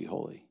pretend to be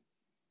holy?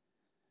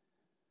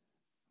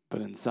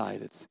 But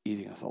inside, it's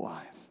eating us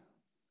alive.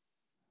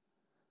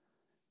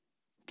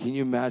 Can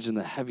you imagine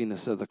the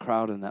heaviness of the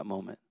crowd in that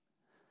moment?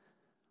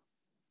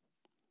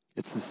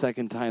 It's the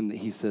second time that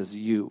he says,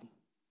 you.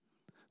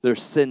 Their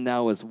sin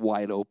now is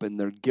wide open.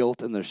 Their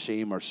guilt and their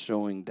shame are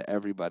showing to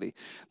everybody.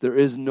 There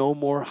is no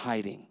more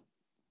hiding.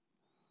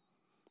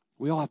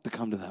 We all have to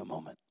come to that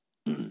moment.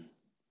 We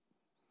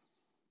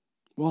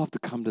all have to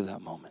come to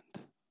that moment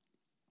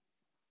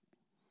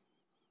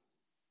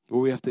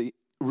where we have to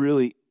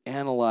really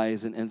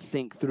analyze and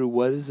think through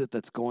what is it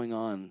that's going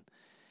on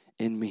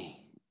in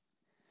me.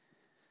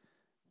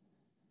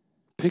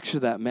 Picture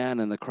that man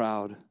in the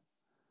crowd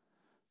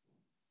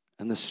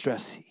and the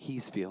stress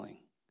he's feeling.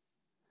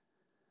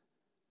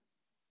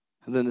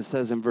 And then it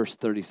says in verse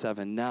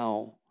 37,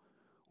 now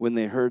when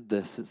they heard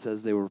this, it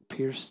says they were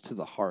pierced to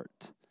the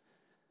heart.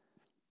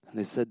 And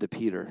they said to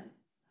Peter,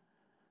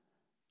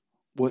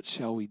 what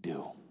shall we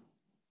do?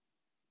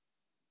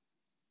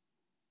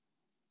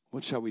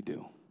 What shall we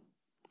do?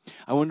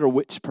 I wonder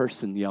which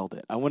person yelled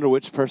it. I wonder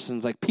which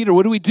person's like, Peter,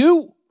 what do we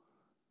do?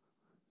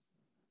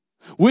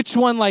 Which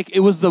one, like,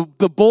 it was the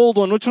bold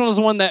one? Which one was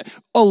the one that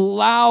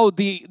allowed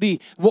the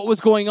what was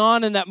going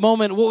on in that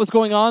moment, what was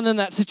going on in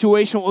that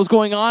situation, what was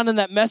going on in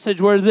that message,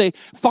 where they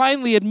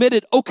finally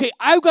admitted, okay,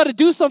 I've got to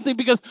do something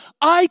because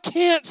I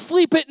can't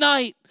sleep at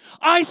night.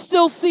 I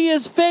still see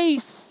his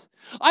face.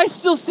 I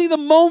still see the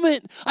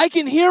moment. I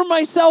can hear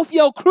myself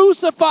yell,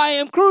 crucify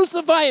him,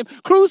 crucify him,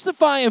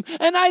 crucify him.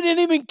 And I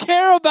didn't even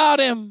care about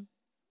him.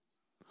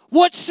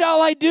 What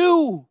shall I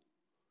do?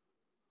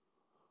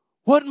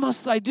 What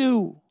must I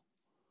do?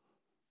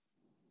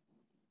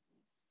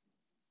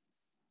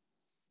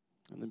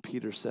 And then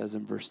Peter says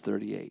in verse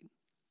 38,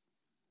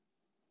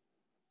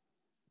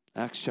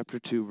 Acts chapter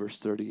 2, verse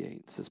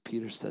 38, says,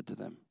 Peter said to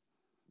them,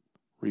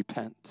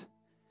 repent,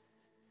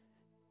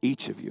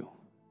 each of you,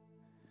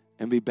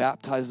 and be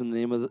baptized in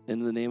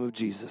the name of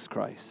Jesus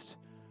Christ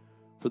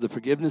for the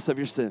forgiveness of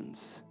your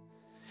sins,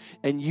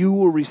 and you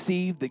will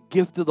receive the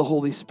gift of the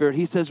Holy Spirit.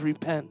 He says,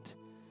 repent.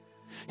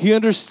 He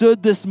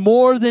understood this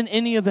more than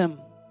any of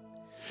them.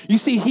 You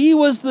see, he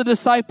was the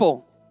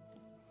disciple.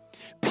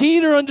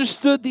 Peter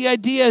understood the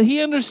idea. He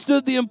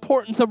understood the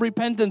importance of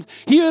repentance.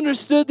 He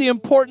understood the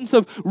importance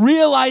of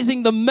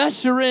realizing the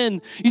mess you're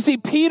in. You see,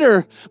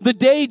 Peter, the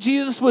day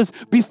Jesus was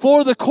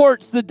before the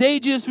courts, the day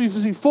Jesus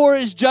was before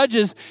his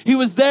judges, he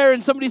was there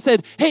and somebody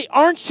said, hey,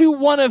 aren't you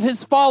one of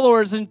his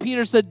followers? And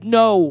Peter said,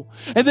 no.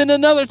 And then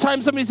another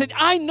time somebody said,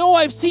 I know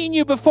I've seen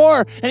you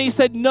before. And he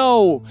said,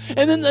 no.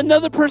 And then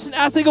another person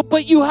asked, they go,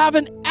 but you have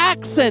an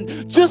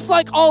accent, just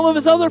like all of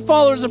his other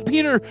followers. And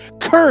Peter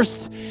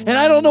cursed. And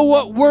I don't know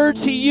what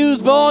words he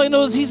used, but all I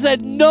know is he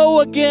said no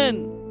again.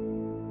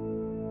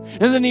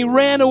 And then he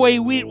ran away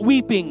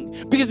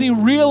weeping because he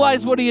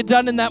realized what he had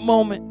done in that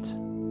moment.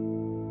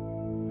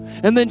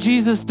 And then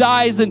Jesus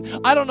dies, and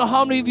I don't know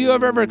how many of you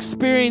have ever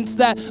experienced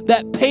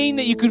that pain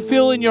that you could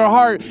feel in your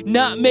heart,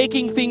 not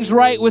making things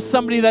right with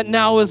somebody that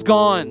now is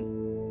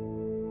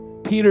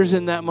gone. Peter's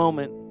in that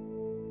moment.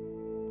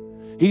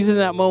 He's in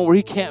that moment where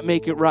he can't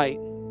make it right.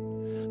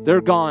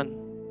 They're gone.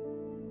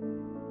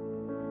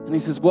 And he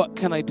says, what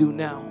can I do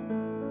now?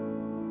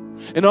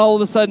 And all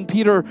of a sudden,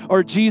 Peter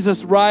or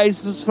Jesus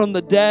rises from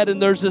the dead,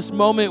 and there's this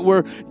moment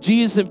where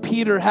Jesus and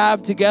Peter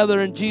have together,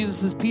 and Jesus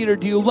says, Peter,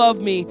 do you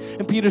love me?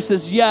 And Peter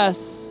says,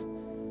 yes.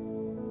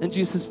 And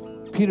Jesus says,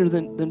 Peter,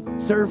 then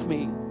serve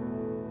me.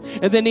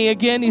 And then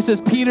he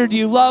says, Peter, do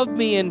you love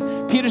me?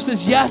 And Peter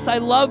says, yes, I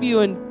love you.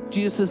 And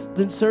Jesus says,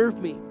 then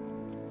serve me.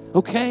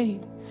 Okay.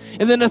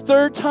 And then a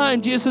third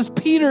time, Jesus says,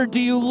 Peter, do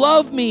you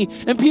love me?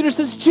 And Peter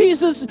says,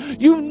 Jesus,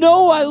 you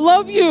know I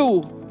love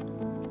you.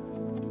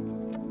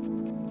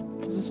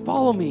 He says,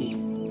 follow me.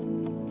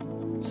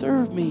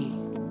 Serve me.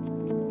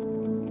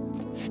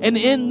 And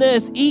in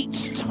this,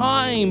 each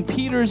time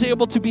Peter is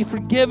able to be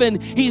forgiven,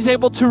 he's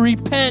able to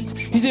repent,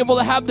 he's able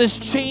to have this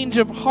change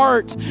of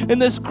heart. In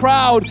this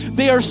crowd,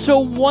 they are so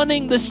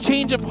wanting this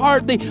change of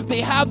heart.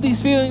 They have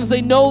these feelings.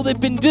 They know they've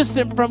been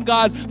distant from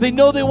God. They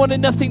know they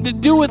wanted nothing to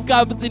do with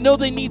God, but they know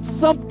they need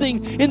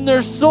something in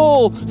their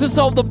soul to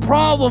solve the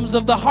problems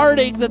of the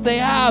heartache that they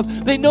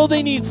have. They know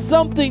they need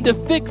something to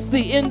fix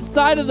the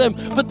inside of them,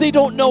 but they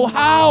don't know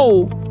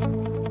how.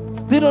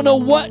 They don't know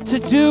what to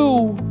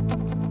do.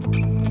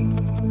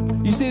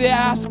 You see, they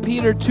asked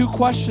Peter two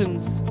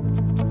questions.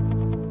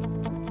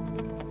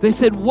 They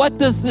said, what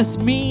does this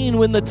mean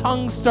when the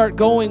tongues start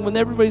going, when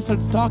everybody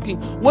starts talking?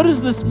 What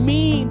does this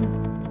mean?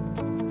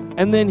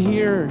 And then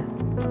here,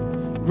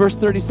 verse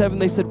 37,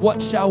 they said,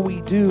 what shall we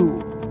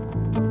do?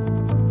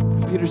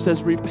 And Peter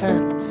says,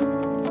 repent.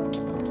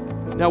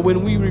 Now,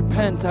 when we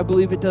repent, I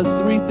believe it does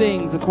three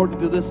things according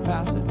to this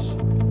passage.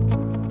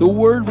 The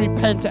word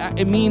repent,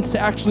 it means to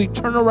actually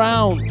turn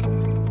around.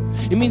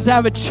 It means to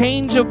have a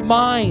change of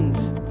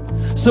mind.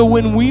 So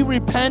when we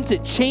repent,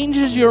 it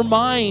changes your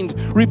mind.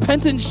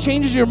 Repentance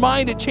changes your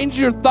mind. It changes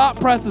your thought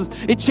process.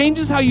 It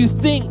changes how you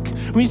think.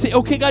 When you say,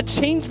 okay, God,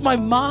 change my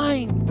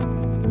mind.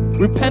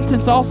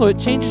 Repentance also, it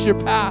changes your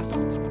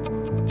past.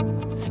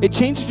 It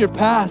changes your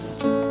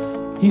past.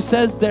 He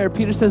says there,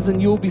 Peter says, then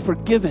you will be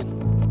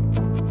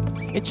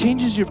forgiven. It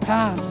changes your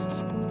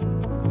past.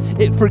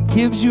 It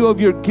forgives you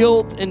of your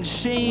guilt and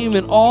shame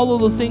and all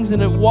of those things,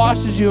 and it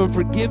washes you and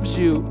forgives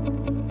you.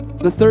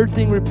 The third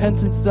thing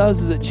repentance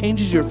does is it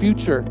changes your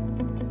future.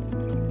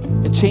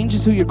 It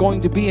changes who you're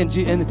going to be.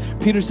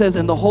 And Peter says,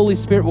 and the Holy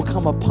Spirit will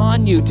come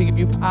upon you to give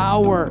you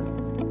power.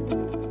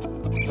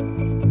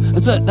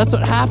 That's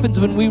what happens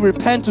when we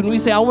repent, when we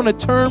say, I want to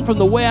turn from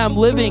the way I'm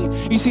living.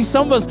 You see,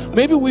 some of us,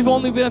 maybe we've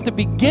only been at the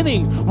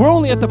beginning. We're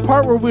only at the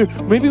part where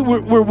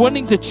we're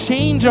wanting to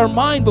change our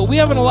mind, but we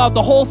haven't allowed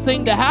the whole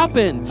thing to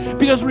happen.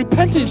 Because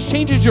repentance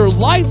changes your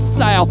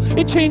lifestyle.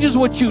 It changes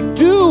what you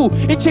do.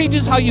 It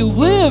changes how you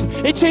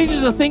live. It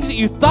changes the things that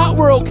you thought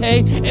were okay,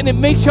 and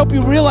it helps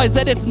you realize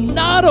that it's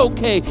not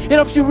okay. It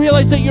helps you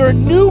realize that you're a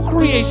new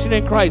creation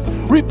in Christ.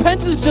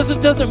 Repentance just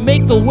doesn't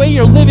make the way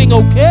you're living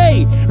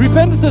okay.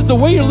 Repentance says the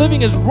way you're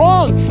living is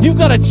wrong. You've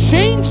got to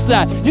change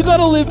that. You've got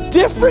to live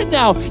different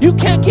now. You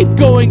can't keep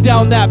going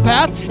down that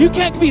path. You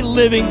can't be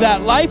living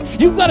that life.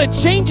 You've got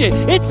to change it.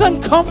 It's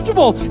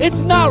uncomfortable.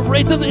 It's not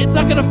going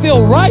to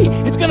feel right.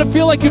 It's going to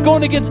feel like you're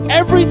going against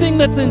everything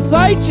that's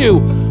inside you.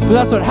 But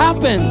that's what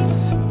happens.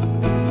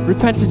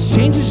 Repentance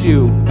changes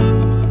you.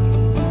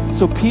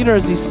 So Peter,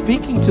 as he's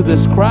speaking to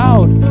this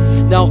crowd,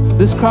 now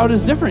this crowd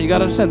is different. You got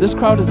to understand, this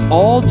crowd is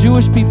all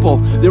Jewish people.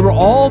 They were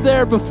all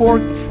there before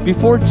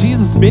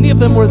Jesus. Many of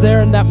them were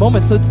there in that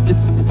moment. So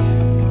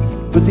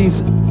but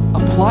these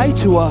apply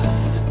to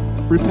us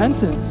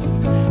repentance.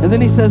 And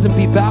then he says, and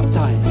be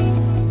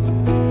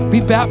baptized. Be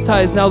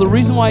baptized. Now the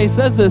reason why he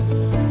says this,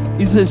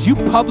 he says, you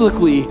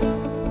publicly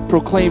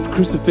proclaimed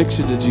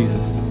crucifixion to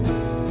Jesus.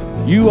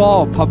 You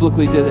all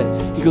publicly did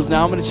it. He goes,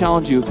 now I'm going to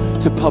challenge you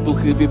to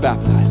publicly be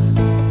baptized.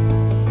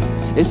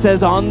 It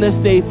says on this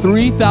day,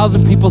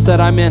 3,000 people said,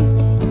 I'm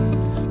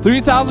in.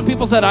 3,000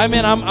 people said, I'm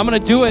in. I'm going to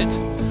do it.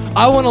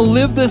 I want to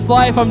live this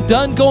life. I'm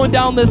done going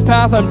down this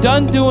path. I'm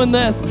done doing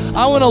this.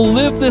 I want to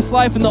live this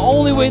life. And the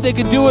only way they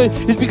could do it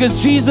is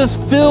because Jesus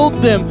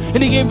filled them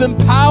and he gave them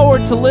power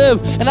to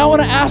live. And I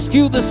want to ask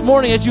you this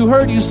morning, as you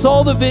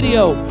saw the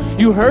video,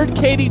 you heard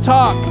Katie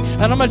talk,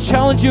 and I'm going to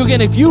challenge you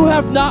again. If you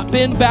have not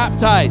been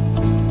baptized,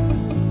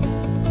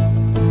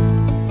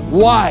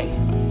 why?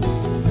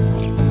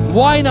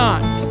 Why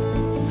not?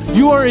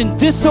 You are in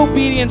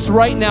disobedience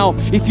right now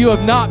if you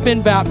have not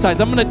been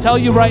baptized. I'm going to tell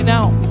you right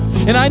now.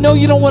 And I know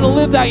you don't want to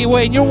live that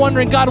way, and you're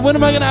wondering, God, when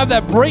am I going to have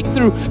that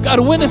breakthrough?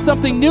 God, when is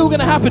something new going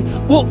to happen?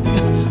 Well,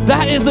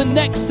 that is the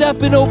next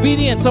step in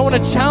obedience. I want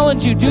to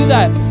challenge you, do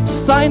that.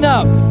 Sign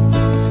up.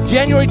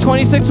 January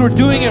 26th, we're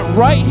doing it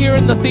right here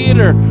in the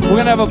theater. We're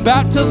going to have a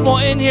baptismal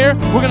in here.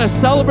 We're going to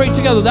celebrate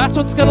together. That's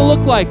what it's going to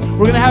look like. We're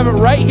going to have it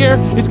right here.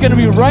 It's going to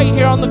be right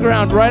here on the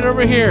ground, right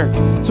over here.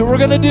 So what we're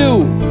going to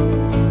do,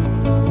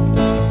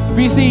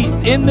 you see,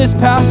 in this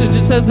passage,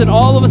 it says that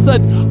all of a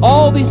sudden,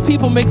 all these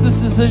people make this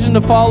decision to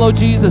follow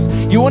Jesus.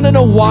 You want to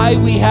know why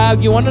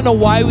you want to know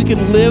why we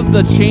can live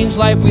the changed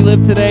life we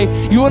live today?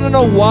 You want to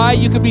know why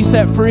you could be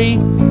set free?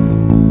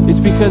 It's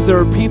because there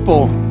are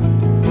people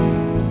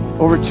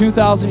over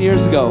 2,000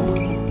 years ago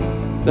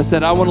that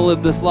said, I want to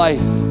live this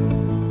life.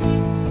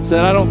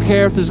 Said, I don't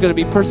care if there's going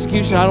to be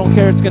persecution. I don't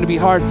care if it's going to be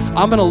hard.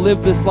 I'm going to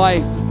live this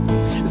life.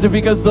 Is it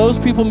because those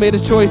people made a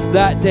choice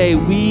that day,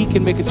 we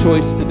can make a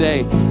choice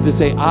today to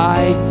say,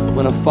 I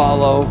want to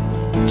follow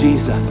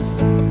Jesus.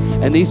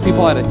 And these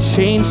people had a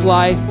changed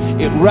life.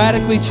 It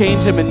radically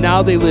changed them, and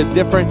now they live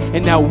different,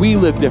 and now we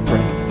live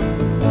different.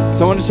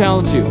 So I want to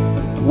challenge you.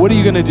 What are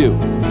you going to do?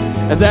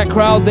 As that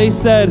crowd, they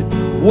said,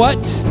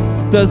 what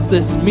does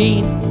this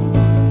mean?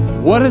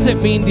 What does it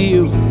mean to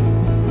you?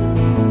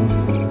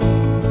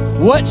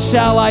 What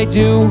shall I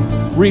do?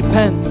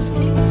 Repent.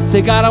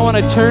 Say, God, I want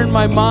to turn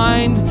my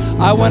mind.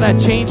 I want to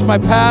change my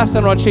past. I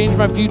want to change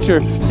my future.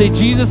 Say,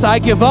 Jesus, I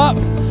give up,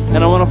 and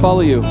I want to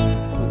follow you.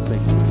 Let's sing.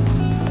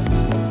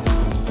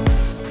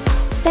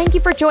 Thank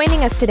you for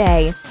joining us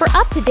today. For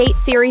up-to-date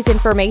series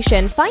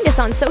information, find us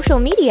on social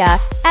media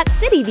at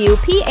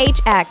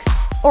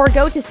CityViewPHX or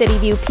go to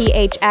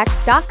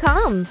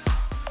cityviewphx.com.